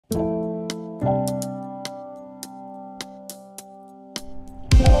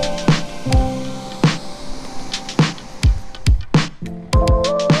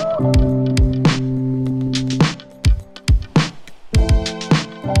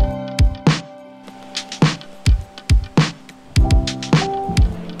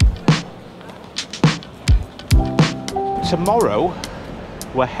tomorrow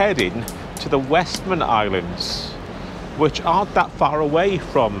we're heading to the Westman Islands, which aren't that far away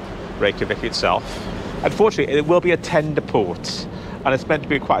from Reykjavik itself. Unfortunately, it will be a tender port, and it's meant to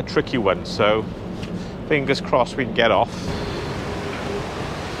be quite a tricky one, so fingers crossed we can get off.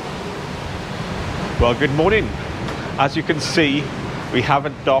 Well, good morning. As you can see, we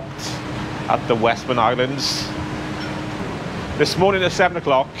haven't docked at the Westman Islands. This morning at 7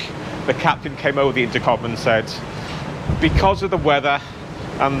 o'clock, the captain came over the intercom and said, because of the weather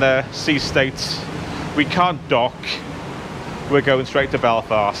and the sea state, we can't dock. We're going straight to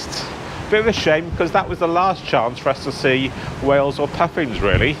Belfast. Bit of a shame, because that was the last chance for us to see whales or puffins,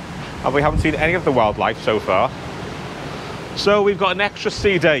 really. And we haven't seen any of the wildlife so far. So we've got an extra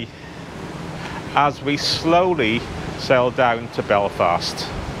sea day as we slowly sail down to Belfast.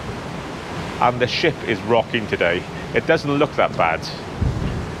 And the ship is rocking today. It doesn't look that bad.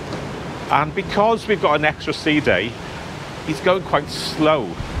 And because we've got an extra sea day, he's going quite slow.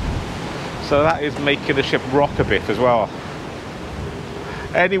 So that is making the ship rock a bit as well.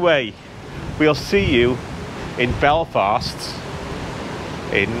 Anyway, we'll see you in Belfast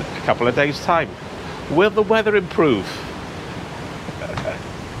in a couple of days' time. Will the weather improve?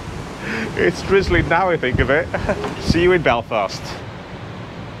 It's drizzling now, I think of it. See you in Belfast.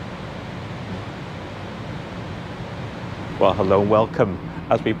 Well, hello and welcome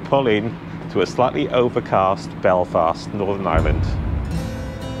as we pull in to a slightly overcast Belfast, Northern Ireland.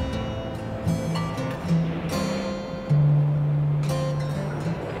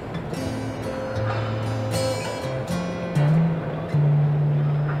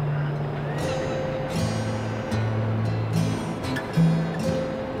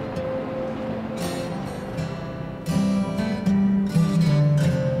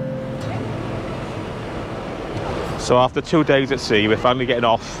 So after 2 days at sea, we're finally getting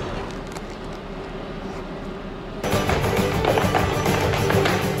off.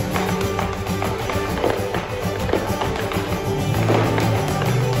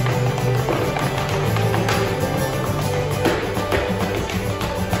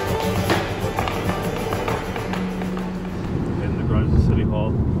 In the grounds of City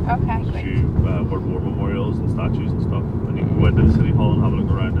Hall. Okay, great. A few World War memorials and statues and stuff. And you can go into the City Hall and have a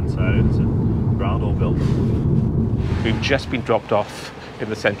look around inside. It's a grand old building. We've just been dropped off in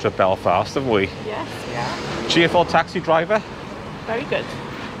the centre of Belfast, haven't we? Yes, yeah. GFL taxi driver. Very good.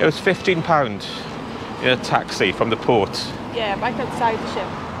 It was £15 in a taxi from the port. Yeah, right outside the ship.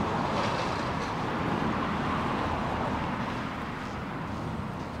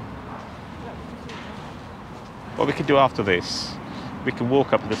 What we can do after this, we can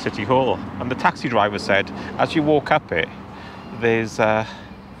walk up to the City Hall. And the taxi driver said, as you walk up it, there's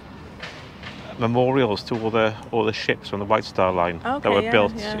memorials to all the ships from the White Star Line that were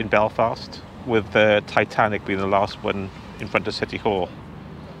built in Belfast, with the Titanic being the last one in front of City Hall.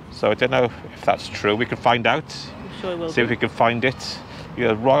 So I don't know if that's true. We can find out. I'm sure it will see if we can find it.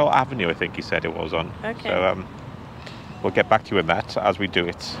 Yeah, Royal Avenue, I think he said it was on. Okay. So we'll get back to you on that as we do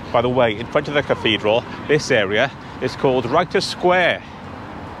it. By the way, in front of the cathedral, this area is called Writers' Square.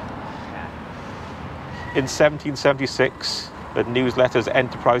 In 1776, the newsletters,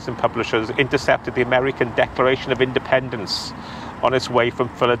 enterprise and publishers intercepted the American Declaration of Independence on its way from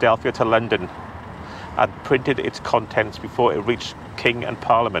Philadelphia to London and printed its contents before it reached King and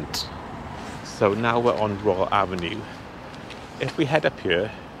Parliament. So now we're on Royal Avenue. If we head up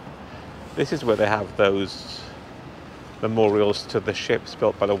here, this is where they have those memorials to the ships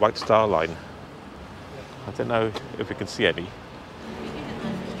built by the White Star Line. I don't know if we can see any.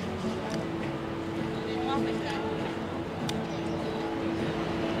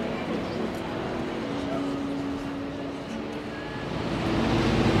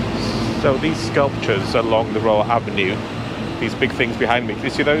 So these sculptures along the Royal Avenue, these big things behind me, can you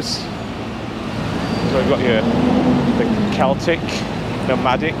see those? So we've got here the Celtic,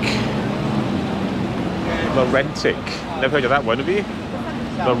 nomadic, Morentic. Never heard of that one, have you?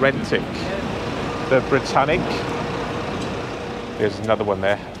 Morentic. The Britannic. There's another one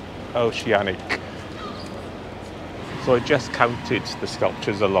there, Oceanic. So I just counted the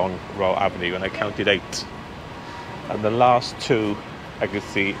sculptures along Royal Avenue and I counted 8. And the last 2, I can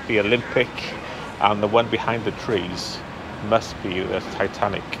see the Olympic and the one behind the trees must be the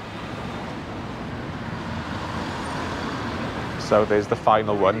Titanic. So there's the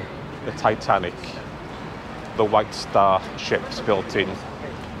final one, the Titanic. The White Star ships built in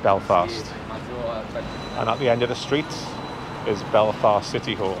Belfast. And at the end of the street is Belfast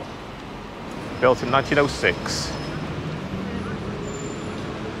City Hall, built in 1906.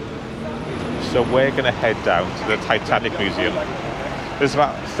 So we're going to head down to the Titanic Museum. There's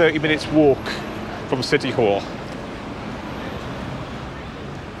about 30 minutes walk from City Hall.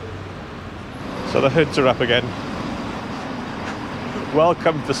 So the hoods are up again.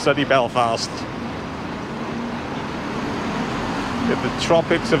 Welcome to sunny Belfast. In the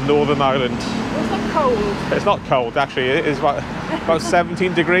tropics of Northern Ireland. It's not cold. It's not cold actually, it is about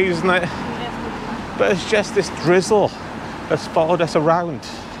 17 degrees, isn't it? But it's just this drizzle that's followed us around.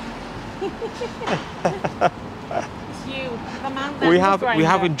 It's you, the man that We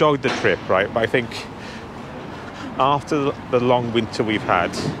have enjoyed the trip, right? But I think after the long winter we've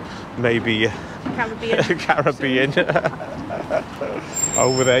had, maybe Caribbean.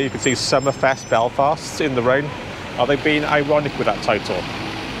 Over there you can see Summerfest Belfast in the rain. Are they being ironic with that title?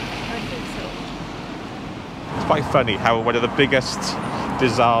 I think so. It's quite funny how one of the biggest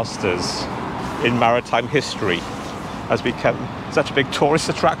disasters in maritime history has become such a big tourist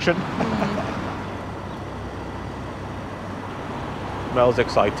attraction. Mel's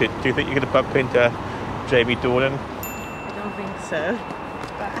excited. Do you think you're going to bump into Jamie Dornan? I don't think so.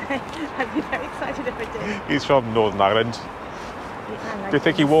 But I'd be very excited if I did. He's from Northern Ireland. Yeah, Do you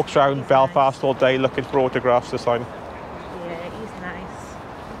think he walks around Belfast all day looking for autographs to sign? Yeah, he's nice.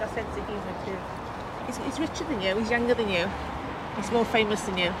 He's got a sense of humour too. He's richer than you, he's younger than you. He's more famous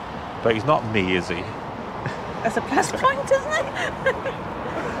than you. But he's not me, is he? That's a plus point, isn't it?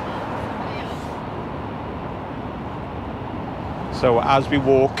 So as we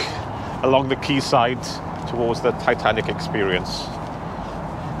walk along the quayside towards the Titanic experience,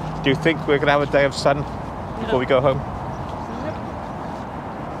 do you think we're going to have a day of sun before we go home?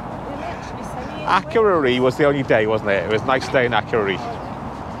 Akureyri was the only day, wasn't it? It was a nice day in Akureyri.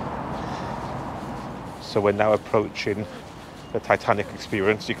 So we're now approaching the Titanic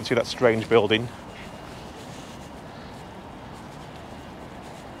experience. You can see that strange building.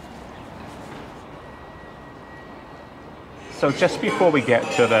 So just before we get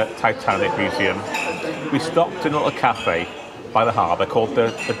to the Titanic Museum, we stopped in a little cafe by the harbour called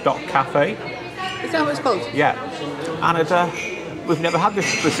the Dock Cafe. Is that what it's called? Yeah, and we've never had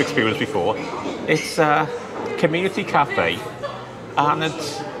this experience before. It's a community cafe, and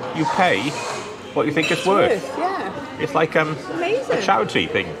you pay what you think it's worth. Yeah. It's like a charity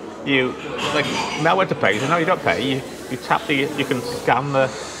thing. You like Mel went to pay, so no, you don't pay. You tap you can scan the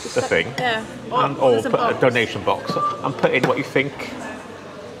thing, yeah, or put a donation box and put in what you think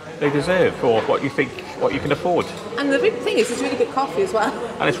they deserve or what you can afford. And the big thing is, it's really good coffee as well.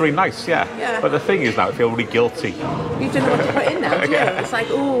 And it's really nice, yeah. But the thing is now, I feel really guilty. You don't know what to put in now, do you? Yeah. It's like,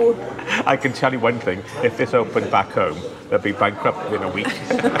 ooh. I can tell you one thing: if this opened back home, they'd be bankrupt within a week.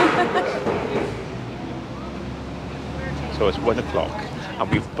 So it's 1 o'clock, and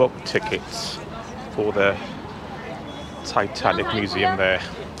we've booked tickets for the Titanic Museum there.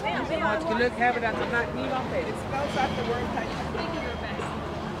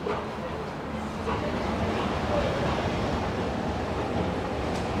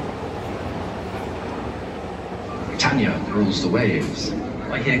 Tanya rules the waves.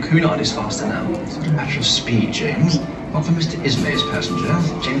 I hear Cunard is faster now. It's not a matter of speed, James. Not for Mr. Ismay's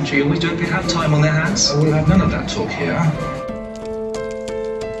passenger. Gentry always don't have time on their hands. I will have none of that talk here.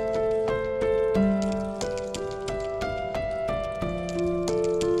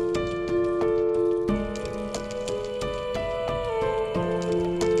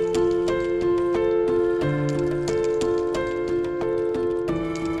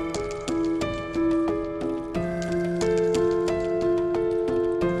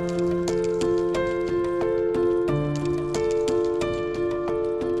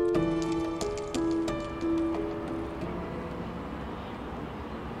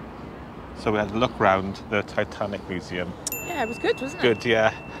 So we had a look round the Titanic Museum. Yeah, it was good, wasn't it? Good,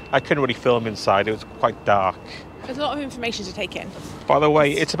 yeah. I couldn't really film inside, it was quite dark. There's a lot of information to take in. By the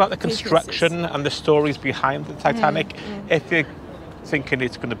way, it's about the construction and the stories behind the Titanic. If you're thinking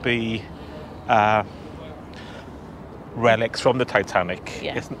it's going to be relics from the Titanic,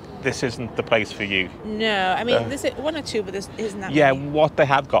 this isn't the place for you. No, I mean, there's one or two, but there isn't that Yeah, many. what they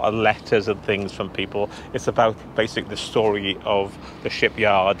have got are letters and things from people. It's about basically the story of the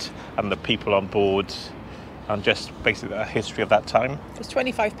shipyard and the people on board and just basically the history of that time. It was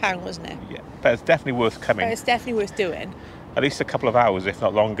 £25, wasn't it? Yeah, but it's definitely worth coming. But it's definitely worth doing. At least a couple of hours, if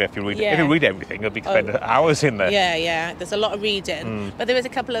not longer, if you read Yeah. If you read everything, you'll be spending hours in there. Yeah, yeah. There's a lot of reading. But there is a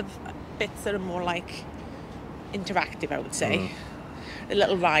couple of bits that are more like interactive, I would say. A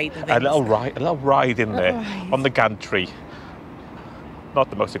little ride and things. A little ride in there on the gantry. Not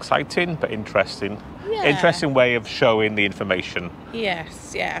the most exciting, but interesting. Yeah. Interesting way of showing the information.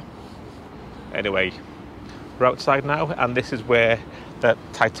 Yes, yeah. Anyway, we're outside now, and this is where the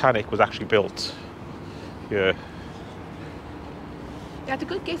Titanic was actually built. Yeah. They had a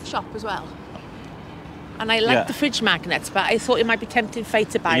good gift shop as well. And I like Yeah. the fridge magnets, but I thought it might be tempting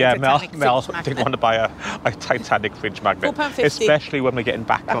fate to buy Yeah, a Mel Titanic fridge didn't magnet. want to buy a Titanic fridge magnet, £4.50. especially when we're getting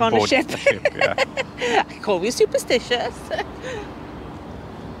back on on a board ship. the ship. Yeah. I call you superstitious.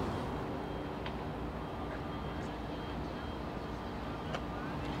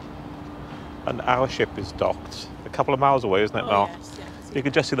 And our ship is docked a couple of miles away, isn't it, Mel? Yes, yes. You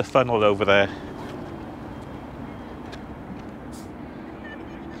can just see the funnel over there.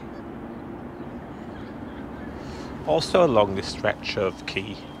 Also along this stretch of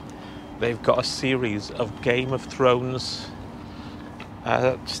quay, they've got a series of Game of Thrones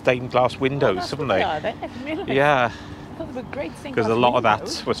stained glass windows, haven't they? Are they? I didn't realise. Yeah, I thought they were great things. because a lot of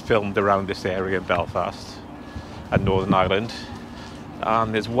that was filmed around this area in Belfast and Northern Ireland.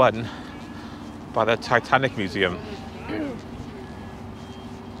 And there's one by the Titanic Museum.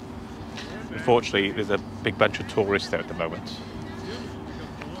 Unfortunately, there's a big bunch of tourists there at the moment.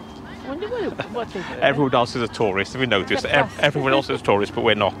 I wonder what they do. Everyone else is a tourist, have you noticed? Everyone else is a tourist, but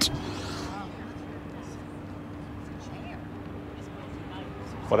we're not.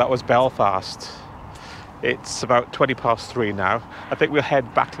 Well, that was Belfast. It's about 3:20 now. I think we'll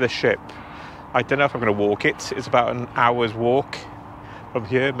head back to the ship. I don't know if I'm going to walk it. It's about an hour's walk from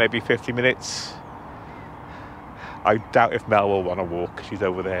here, maybe 50 minutes. I doubt if Mel will want to walk. She's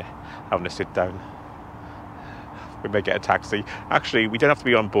over there having a sit down. We may get a taxi. Actually, we don't have to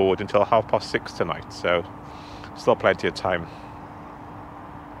be on board until 6:30 tonight, so still plenty of time.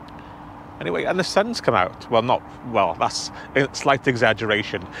 Anyway, and the sun's come out. Well, that's a slight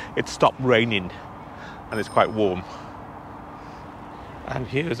exaggeration. It stopped raining and it's quite warm. And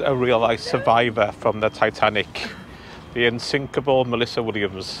here's a real-life survivor from the Titanic, the unsinkable Melissa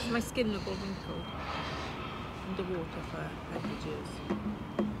Williams. My skin look all wrinkled. Underwater for ages.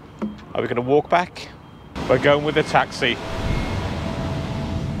 Are we going to walk back? We're going with the taxi.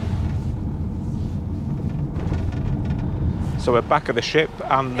 So we're back at the ship,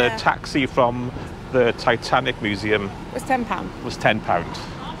 and the Yeah. taxi from the Titanic Museum It was £10. was £10.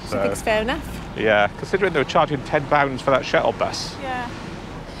 So I think it's fair enough. Yeah, considering they were charging £10 for that shuttle bus. Yeah.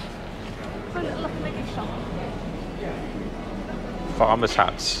 For a little look in the gift shop. Farmers'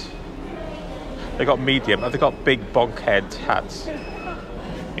 hats. They got medium, and they got big bog head hats.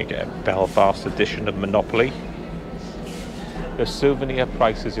 You get a Belfast edition of Monopoly. The souvenir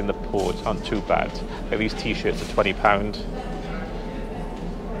prices in the port aren't too bad. These t-shirts are £20.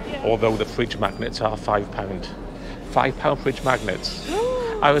 Although the fridge magnets are £5. £5 fridge magnets.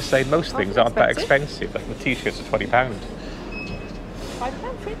 I was saying most things aren't that expensive. Like the t-shirts are £20. £5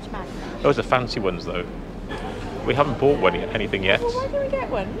 fridge magnet. Those are fancy ones though. We haven't bought anything yet. Well, why don't we get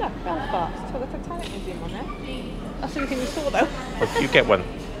one? Look, Belfast. Got the Titanic Museum on there. That's the only thing we saw though. Well, you get one.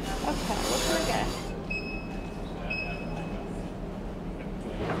 Okay, what can I get?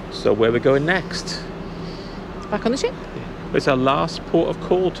 So where are we going next? Back on the ship? It's our last port of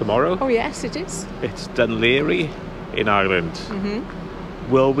call tomorrow. Oh yes, it is. It's Dún Laoghaire in Ireland. Mm-hmm.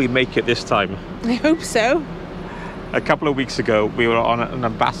 Will we make it this time? I hope so. A couple of weeks ago, we were on an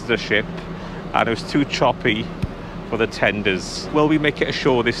ambassador ship and it was too choppy for the tenders. Will we make it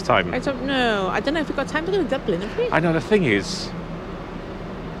ashore this time? I don't know. I don't know if we've got time to go to Dublin, have we? I know, the thing is,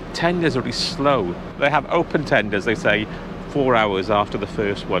 tenders are really slow. They have open tenders, they say, 4 hours after the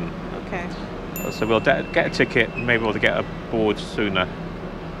first one. Okay. So we'll get a ticket and maybe we'll get aboard sooner.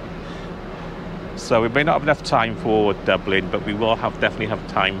 So we may not have enough time for Dublin, but we will definitely have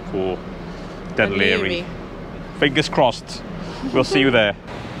time for Dún Laoghaire. Fingers crossed. We'll see you there.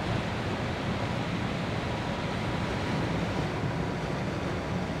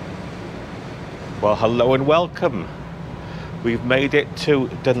 Well, hello and welcome. We've made it to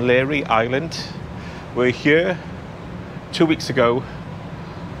Dún Laoghaire Island. We're here 2 weeks ago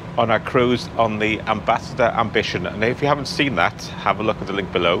on our cruise on the Ambassador Ambition, and if you haven't seen that, have a look at the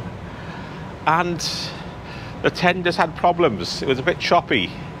link below. And the tenders had problems. It was a bit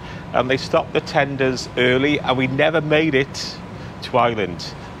choppy and they stopped the tenders early and we never made it to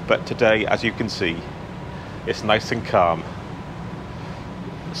Ireland. But today, as you can see, it's nice and calm.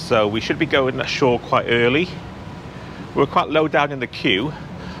 So we should be going ashore quite early. We're quite low down in the queue,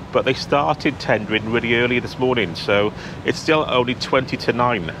 but they started tendering really early this morning, so it's still only 20 to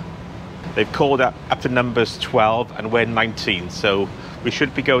 9. They've called up to numbers 12 and we're 19, so we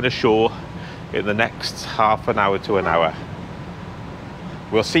should be going ashore in the next half an hour to an hour.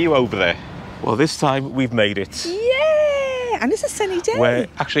 We'll see you over there. Well, this time we've made it. Yeah! And it's a sunny day. We're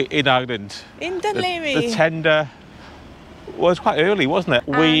actually in Ireland. In Dún Laoghaire. The tender was quite early, wasn't it?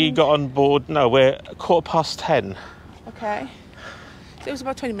 We And- got on board, no, we're 10:15. Okay. So it was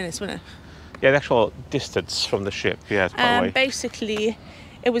about 20 minutes, wasn't it? Yeah, the actual distance from the ship, yeah, it's quite a way. Basically,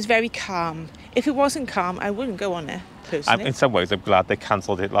 It was very calm. If it wasn't calm, I wouldn't go on it, personally. In some ways, I'm glad they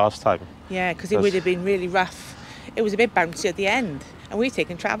cancelled it last time. Yeah, because it would have been really rough. It was a bit bouncy at the end. And we'd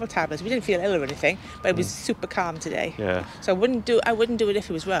taken travel tablets. We didn't feel ill or anything, but it was super calm today. Yeah. So I wouldn't do it if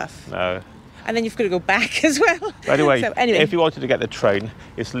it was rough. No. And then you've got to go back as well. Anyway, so, if you wanted to get the train,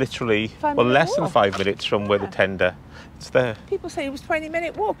 it's literally less than 5 minutes from where the tender. It's there. People say it was a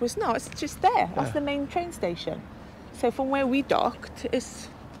 20-minute walk, but it's not. It's just there. That's the main train station. So from where we docked, it's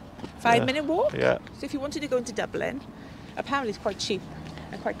 5-minute walk. Yeah. So if you wanted to go into Dublin, apparently it's quite cheap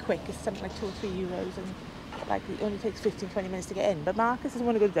and quite quick. It's something like €2 or €3, and like it only takes 15-20 minutes to get in. But Marcus doesn't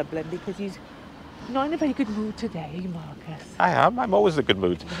want to go to Dublin because he's not in a very good mood today, Marcus. I am. I'm always in a good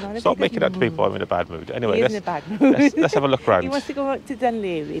mood. Stop making out to people I'm in a bad mood. Anyway, he is in a bad mood. let's have a look around. He wants to go to Dún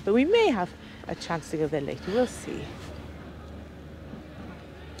Laoghaire, but we may have a chance to go there later. We'll see.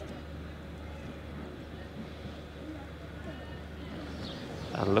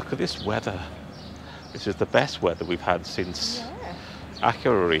 And look at this weather. This is the best weather we've had since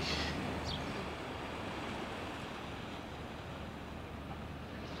Akureyri.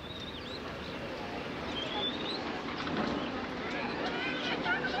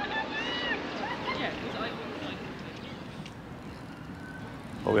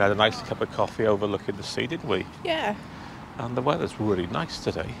 Well, we had a nice cup of coffee overlooking the sea, didn't we? Yeah. And the weather's really nice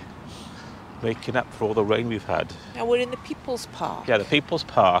today, making up for all the rain we've had. Now we're in the People's Park. Yeah, the People's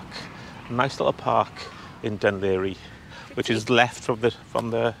Park, nice little park in Dún Laoghaire, which is left from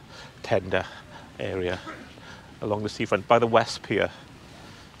the tender area along the seafront by the West Pier.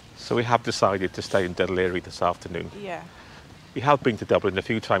 So we have decided to stay in Dún Laoghaire this afternoon. Yeah. We have been to Dublin a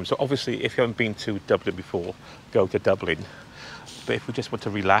few times, so obviously if you haven't been to Dublin before, go to Dublin. But if we just want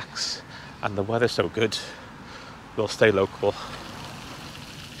to relax and the weather's so good, we'll stay local.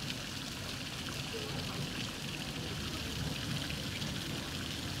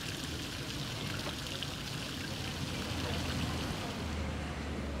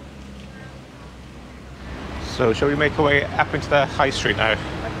 So shall we make our way up into the high street now?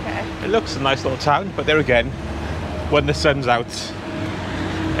 Okay. It looks a nice little town, but there again, when the sun's out,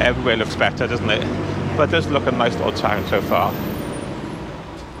 everywhere looks better, doesn't it? But it does look a nice little town so far.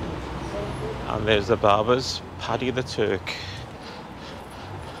 And there's the barbers, Paddy the Turk.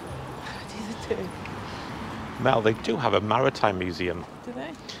 Paddy the Turk. Mel, they do have a maritime museum. Do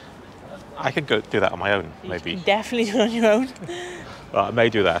they? I could go do that on my own, maybe. You can definitely do it on your own. Well, I may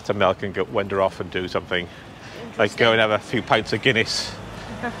do that, and Mel can wander off and do something. Like go and have a few pints of Guinness.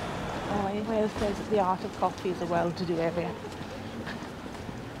 Oh, in Wales says that the art of coffee is a well-to-do area.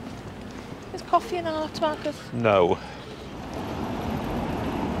 Is coffee an art, Marcus? No.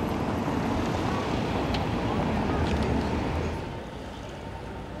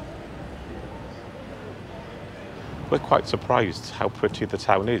 We're quite surprised how pretty the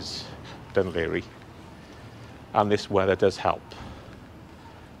town is, Dún Laoghaire. And this weather does help.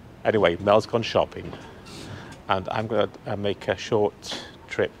 Anyway, Mel's gone shopping. And I'm going to make a short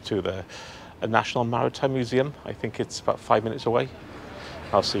trip to the National Maritime Museum. I think it's about 5 minutes away.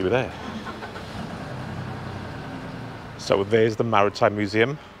 I'll see you there. So there's the Maritime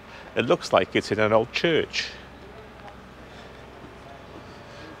Museum. It looks like it's in an old church.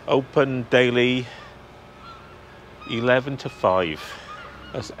 Open daily 11 to 5.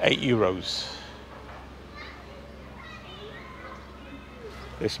 That's €8.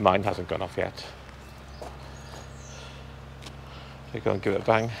 This mine hasn't gone off yet. So go and give it a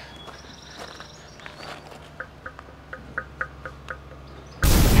bang.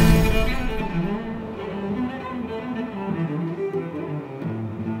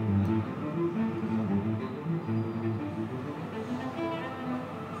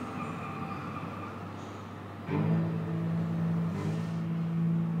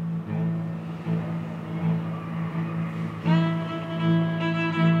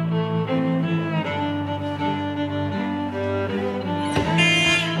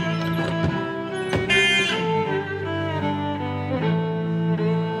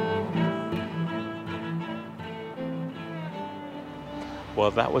 Well,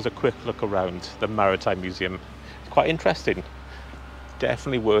 that was a quick look around the Maritime Museum. It's quite interesting.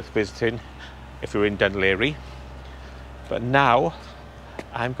 Definitely worth visiting if you're in Dún Laoghaire. But now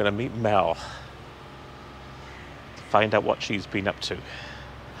I'm going to meet Mel to find out what she's been up to.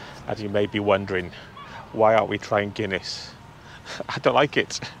 As you may be wondering, why aren't we trying Guinness? I don't like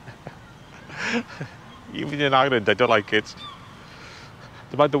it. Even in Ireland, I don't like it.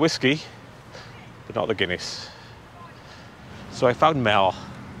 I like the whiskey, but not the Guinness. So I found Mel.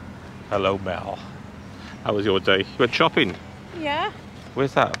 Hello, Mel. How was your day? You went shopping? Yeah.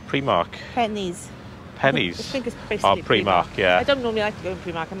 Where's that? Primark? Pennies. pennies. I think it's basically Primark, yeah. I don't normally like to go in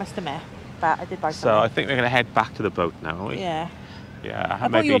Primark, I must admit, but I did buy something. So I think we're going to head back to the boat now, aren't we? Yeah. Yeah. I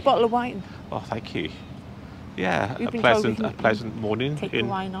bought you a bottle of wine. Oh, thank you. Yeah, We've a been told we pleasant morning Take the in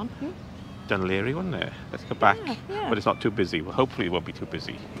wine on. Dún Laoghaire, wasn't it? Let's go back. Yeah. But it's not too busy. Well, hopefully it won't be too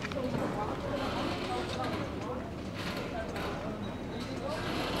busy.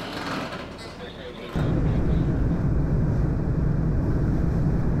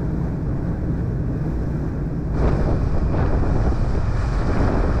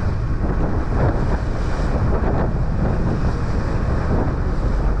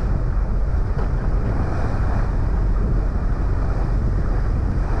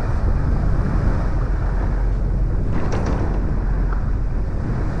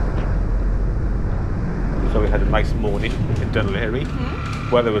 So we had a nice morning in Dún Laoghaire.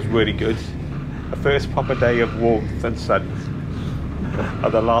 Weather was really good. The first proper day of warmth and sun.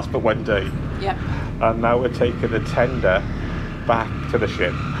 And the last but one day. Yep. And now we're taking the tender back to the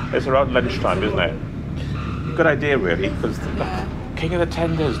ship. It's around lunchtime, isn't it? Good idea, really, because king of the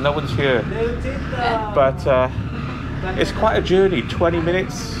tenders, no one's here. But it's quite a journey, 20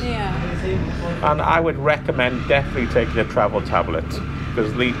 minutes. Yeah. And I would recommend definitely taking a travel tablet,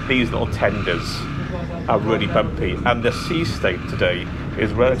 because these little tenders are really bumpy, and the sea state today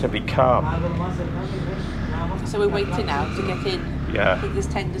is relatively calm. So we're waiting now to get in. Yeah. I think there's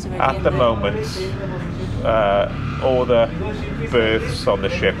tenders already At in the there. moment, all the berths on the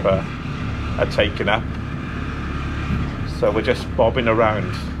ship are taken up, so we're just bobbing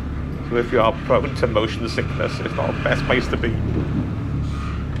around. So if you are prone to motion sickness, it's not the best place to be.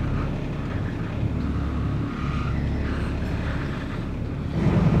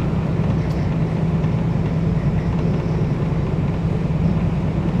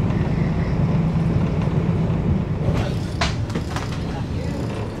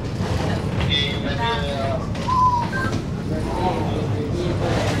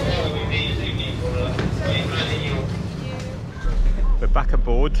 We're back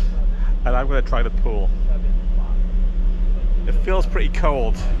aboard, and I'm going to try the pool. It feels pretty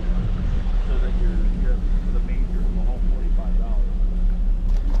cold. So that you're the major will haul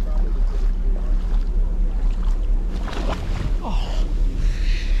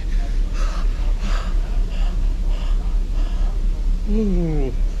 $45.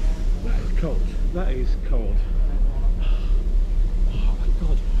 Ooh, that is cold. That is cold. Oh my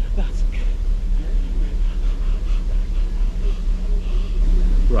god, that's...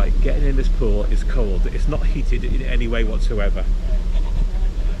 Right, getting in this pool is cold. It's not heated in any way whatsoever.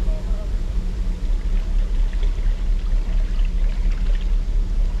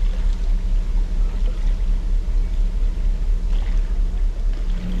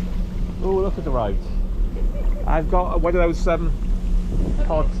 Oh, look at the ride. I've got one of those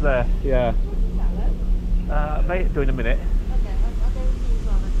pods there, yeah. Mate, do in a minute.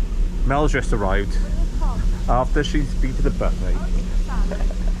 Mel's just arrived after she's been to the buffet.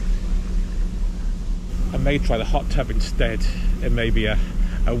 I may try the hot tub instead. It may be a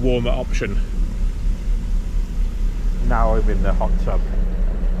warmer option. Now I'm in the hot tub,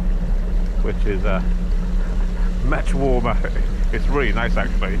 which is much warmer. It's really nice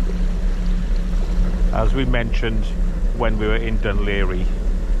actually. As we mentioned when we were in Dún Laoghaire,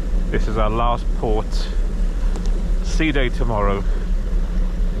 this is our last port, sea day tomorrow,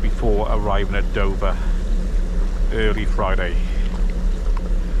 before arriving at Dover early Friday.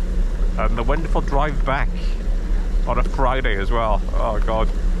 And the wonderful drive back on a Friday as well. Oh god.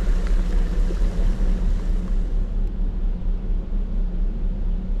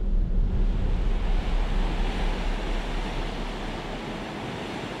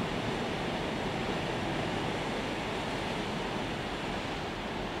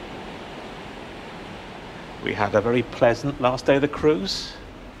 We had a very pleasant last day of the cruise.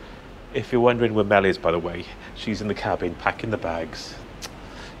 If you're wondering where Mel is, by the way, she's in the cabin packing the bags.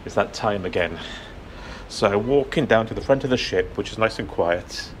 It's that time again. So walking down to the front of the ship, which is nice and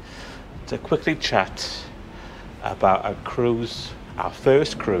quiet, to quickly chat about our cruise, our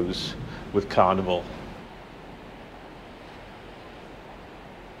first cruise with Carnival.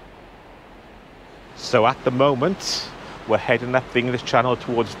 So at the moment, we're heading up the English Channel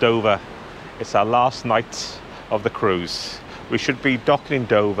towards Dover. It's our last night of the cruise. We should be docking in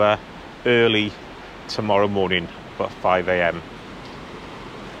Dover early tomorrow morning, about 5 AM.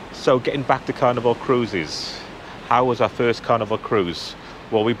 So getting back to Carnival Cruises, how was our first Carnival cruise?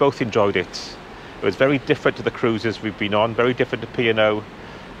 Well, we both enjoyed it. It was very different to the cruises we've been on, very different to P&O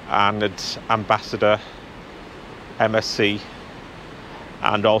and Ambassador, MSC,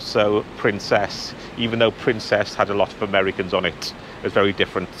 and also Princess. Even though Princess had a lot of Americans on it, it was very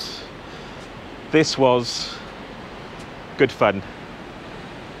different. This was good fun.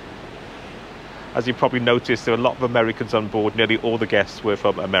 As you probably noticed, there were a lot of Americans on board. Nearly all the guests were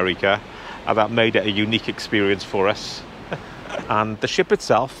from America, and that made it a unique experience for us. And the ship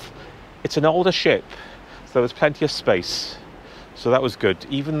itself, it's an older ship, so there was plenty of space. So that was good,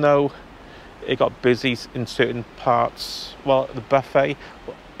 even though it got busy in certain parts. Well, the buffet,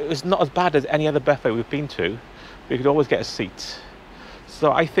 it was not as bad as any other buffet we've been to. We could always get a seat.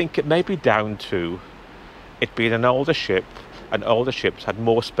 So I think it may be down to it being an older ship, and older ships had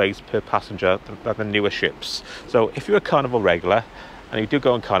more space per passenger than the newer ships. So if you're a Carnival regular, and you do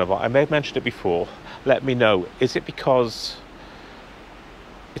go on Carnival, I may have mentioned it before, let me know. Is it because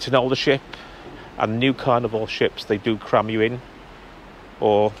it's an older ship, and new Carnival ships, they do cram you in?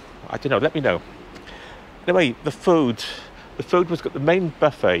 Or, I don't know, let me know. Anyway, the food was good. The main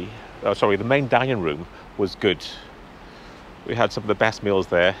buffet, the main dining room was good. We had some of the best meals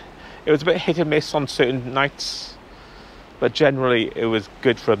there. It was a bit hit and miss on certain nights, but generally it was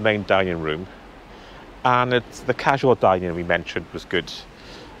good for a main dining room. And the casual dining we mentioned was good.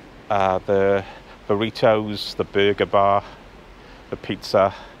 The burritos, the burger bar, the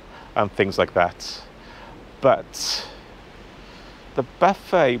pizza, and things like that. But the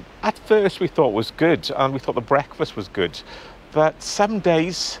buffet, at first we thought was good, and we thought the breakfast was good. But some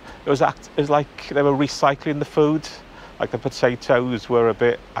days it was like they were recycling the food. Like the potatoes were a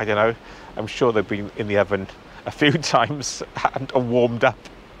bit, I don't know, I'm sure they've been in the oven a few times and warmed up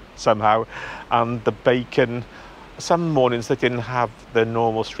somehow. And the bacon, some mornings they didn't have the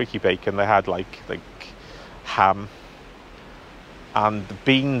normal streaky bacon, they had like ham. And the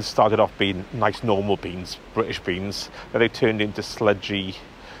beans started off being nice normal beans, British beans, then they turned into sludgy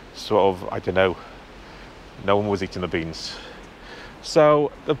sort of, I don't know, no one was eating the beans.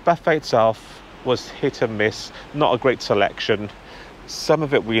 So the buffet itself was hit and miss, not a great selection. Some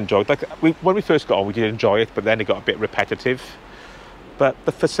of it we enjoyed. When we first got on, we did enjoy it, but then it got a bit repetitive. But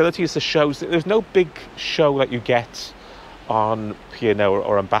the facilities, the shows, there's no big show that you get on P&O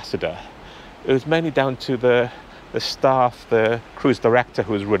or Ambassador. It was mainly down to the staff, the cruise director,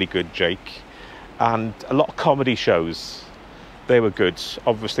 who was really good, Jake, and a lot of comedy shows. They were good.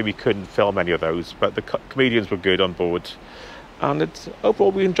 Obviously, we couldn't film any of those, but the comedians were good on board, and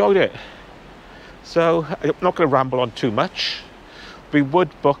overall we enjoyed it. So I'm not going to ramble on too much. We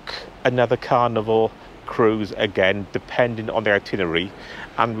would book another Carnival cruise again, depending on the itinerary,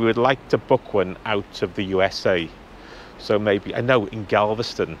 and we would like to book one out of the USA. So maybe, I know in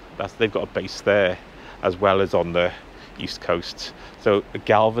Galveston, they've got a base there, as well as on the East Coast. So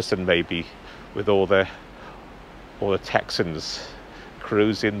Galveston maybe, with all the Texans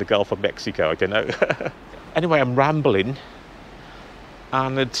cruising the Gulf of Mexico, I don't know. Anyway, I'm rambling,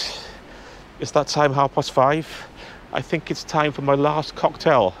 and it's that time, 5:30. I think it's time for my last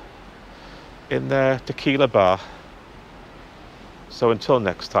cocktail in the tequila bar. So until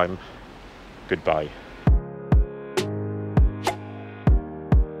next time, goodbye.